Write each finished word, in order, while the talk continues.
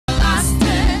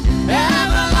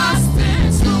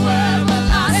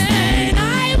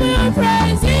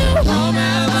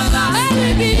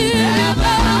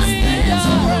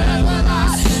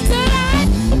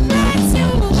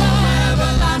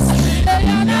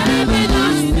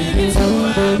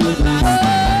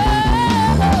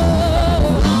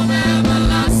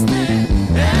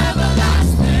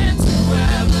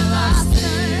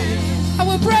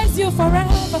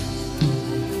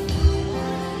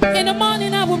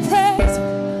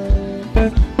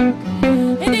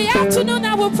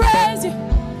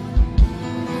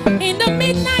In the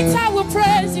midnight I will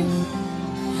praise you.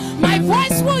 My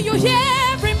voice will you hear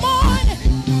every morning.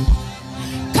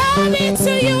 Calling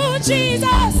to you,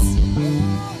 Jesus.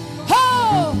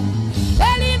 Oh,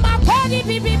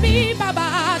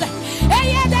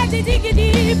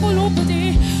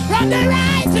 from the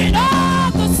rising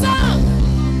of the sun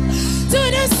to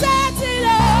the setting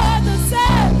of the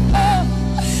sun. Oh,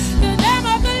 the name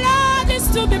of the Lord is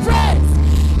to be praised.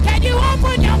 Can you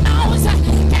open your mouth?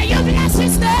 Can you bless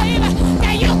his name?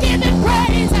 Can you give him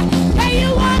praise? Can you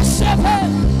worship him?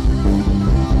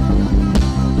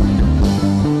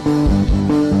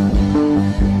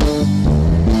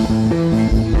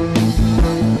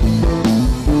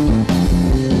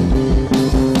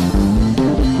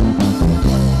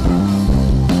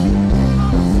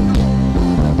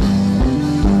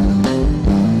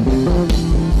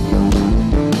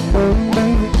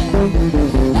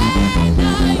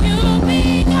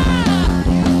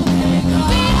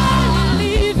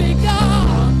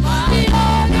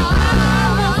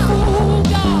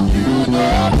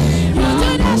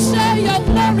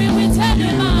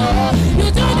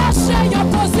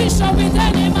 With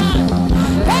any man.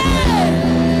 Hey,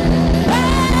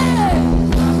 hey.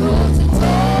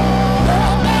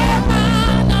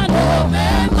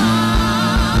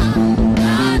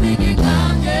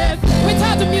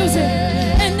 Without the music.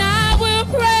 And I will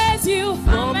praise you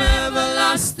from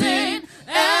everlasting,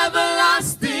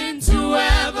 everlasting to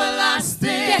everlasting.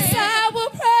 Yes, I will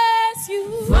praise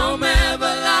you from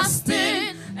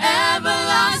everlasting,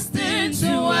 everlasting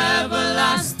to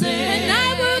everlasting. And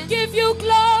I will give you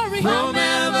glory from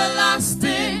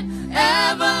everlasting,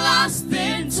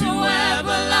 everlasting to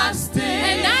everlasting.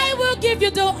 And I will give you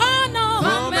the honor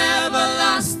from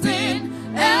everlasting,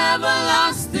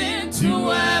 everlasting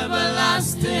to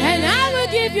everlasting. And I will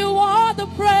give you all the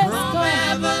praise from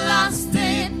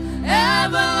everlasting,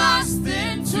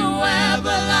 everlasting to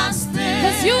everlasting.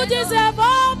 Because you deserve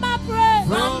all my praise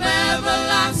from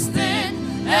everlasting,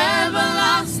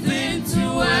 everlasting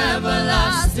to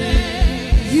everlasting.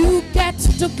 You get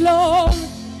the glory,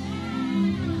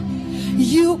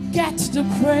 you get the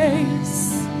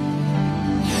praise,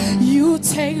 you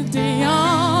take the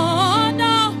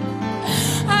honor.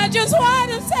 I just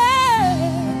want to say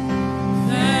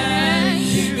thank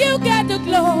you. You get